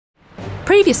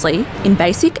Previously, in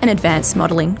basic and advanced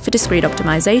modelling for discrete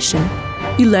optimisation,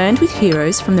 you learned with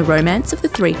heroes from the Romance of the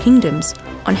Three Kingdoms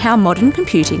on how modern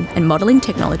computing and modelling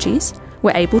technologies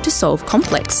were able to solve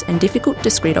complex and difficult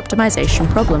discrete optimisation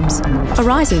problems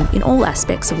arising in all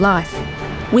aspects of life,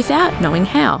 without knowing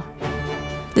how.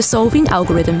 The Solving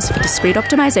Algorithms for Discrete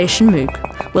Optimisation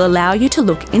MOOC will allow you to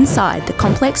look inside the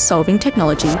complex solving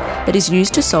technology that is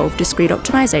used to solve discrete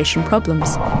optimisation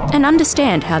problems and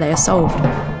understand how they are solved.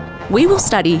 We will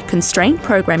study constraint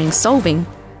programming solving,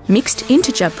 mixed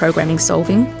integer programming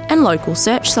solving, and local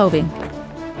search solving.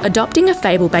 Adopting a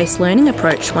fable-based learning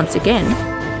approach once again,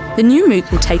 the new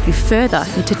MOOC will take you further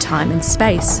into time and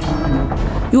space.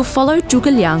 You'll follow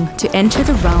Zhuge Liang to enter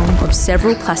the realm of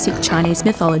several classic Chinese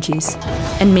mythologies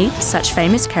and meet such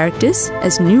famous characters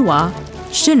as Nuwa,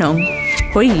 Shenong,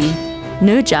 Huiyi,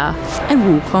 Nurja, and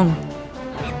Wukong.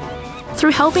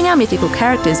 Through helping our mythical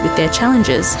characters with their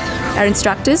challenges, our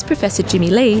instructors Professor Jimmy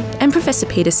Lee and Professor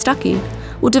Peter Stuckey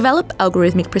will develop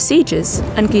algorithmic procedures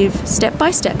and give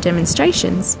step-by-step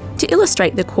demonstrations to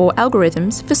illustrate the core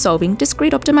algorithms for solving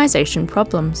discrete optimisation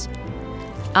problems.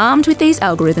 Armed with these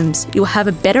algorithms, you'll have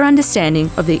a better understanding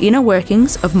of the inner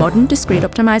workings of modern discrete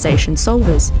optimisation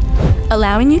solvers,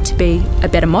 allowing you to be a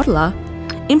better modeller,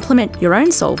 implement your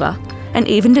own solver, and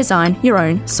even design your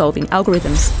own solving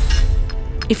algorithms.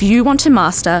 If you want to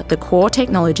master the core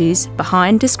technologies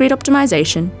behind discrete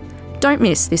optimisation, don't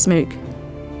miss this MOOC.